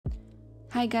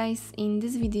Hi guys, in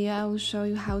this video I will show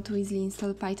you how to easily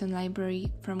install Python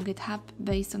library from GitHub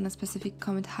based on a specific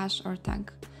commit hash or tag.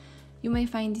 You may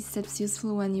find these steps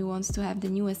useful when you want to have the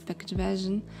newest package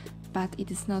version, but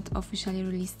it is not officially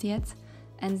released yet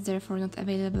and therefore not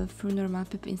available through normal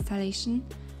pip installation,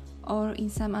 or in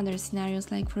some other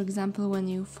scenarios, like for example when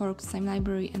you forked some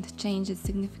library and changed it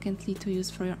significantly to use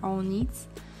for your own needs,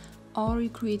 or you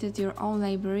created your own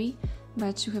library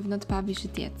but you have not published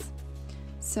it yet.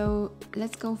 So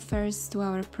let's go first to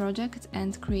our project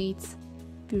and create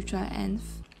virtual env.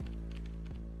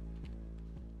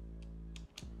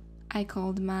 I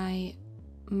called my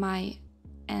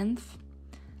env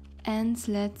and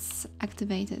let's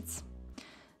activate it.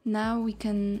 Now we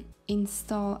can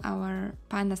install our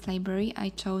pandas library. I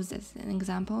chose as an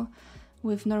example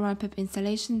with normal pip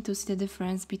installation to see the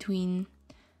difference between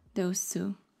those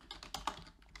two.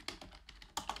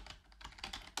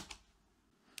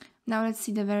 Now let's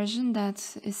see the version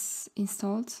that is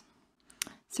installed.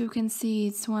 So you can see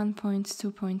it's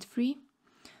 1.2.3.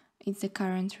 It's the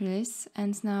current release.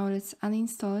 And now let's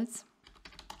uninstall it.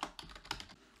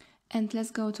 And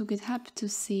let's go to GitHub to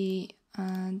see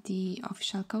the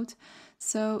official code.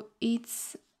 So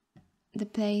it's the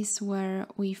place where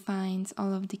we find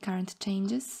all of the current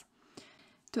changes.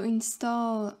 To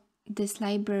install this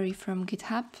library from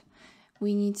GitHub,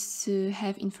 we need to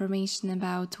have information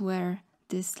about where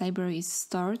this library is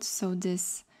stored, so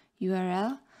this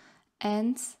URL,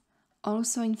 and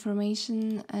also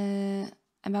information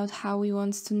about how we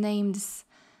want to name this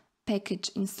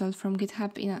package installed from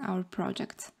GitHub in our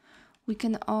project. We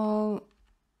can all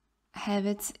have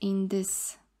it in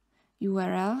this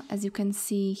URL. As you can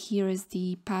see, here is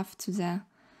the path to the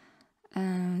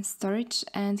storage,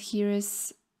 and here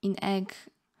is in egg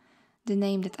the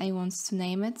name that I want to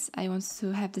name it. I want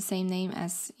to have the same name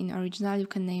as in original. You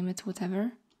can name it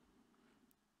whatever.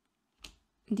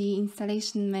 The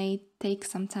installation may take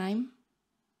some time.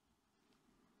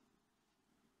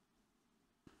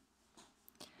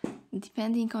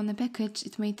 Depending on the package,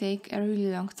 it may take a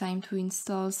really long time to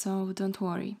install, so don't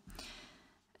worry.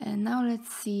 And now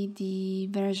let's see the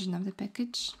version of the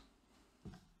package.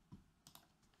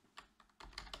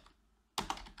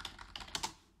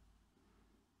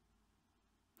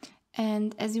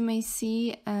 And as you may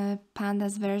see,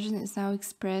 pandas version is now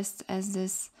expressed as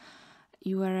this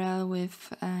URL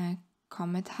with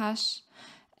commit hash.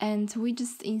 And we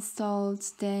just installed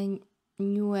the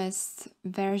newest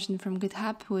version from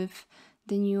GitHub with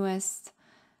the newest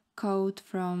code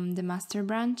from the master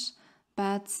branch.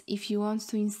 But if you want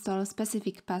to install a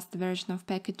specific past version of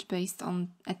package based on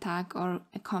a tag or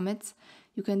a commit,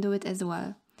 you can do it as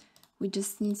well. We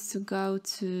just need to go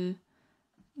to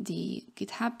the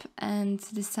GitHub and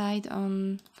decide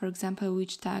on, for example,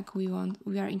 which tag we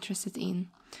are interested in.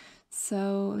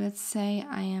 So let's say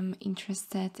I am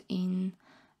interested in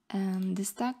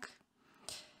this tag.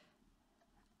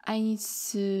 I need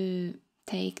to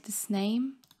take this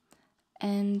name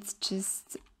and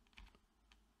just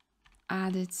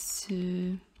add it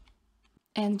to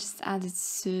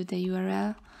the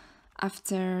URL.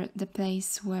 After the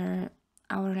place where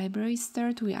our library is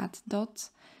stored, we add dot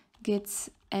git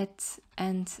add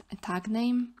and a tag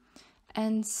name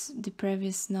and the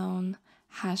previous known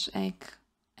hash egg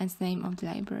and name of the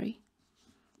library.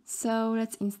 So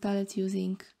let's install it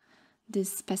using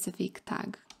this specific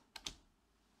tag.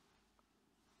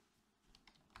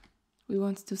 We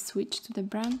want to switch to the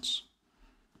branch.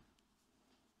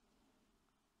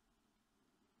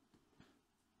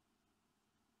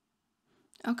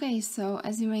 Okay, so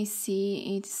as you may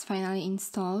see, it is finally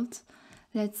installed.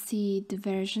 Let's see the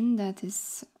version that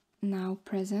is now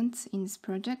present in this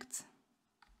project.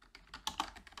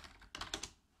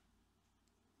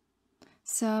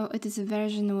 So it is a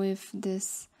version with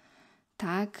this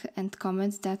tag and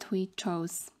comments that we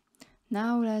chose.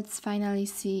 Now let's finally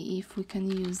see if we can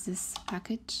use this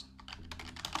package.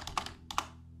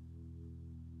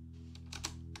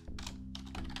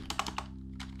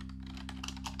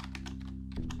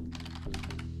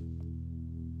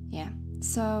 Yeah,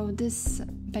 so this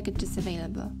package is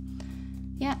available.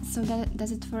 Yeah, so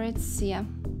that's it for it. See ya.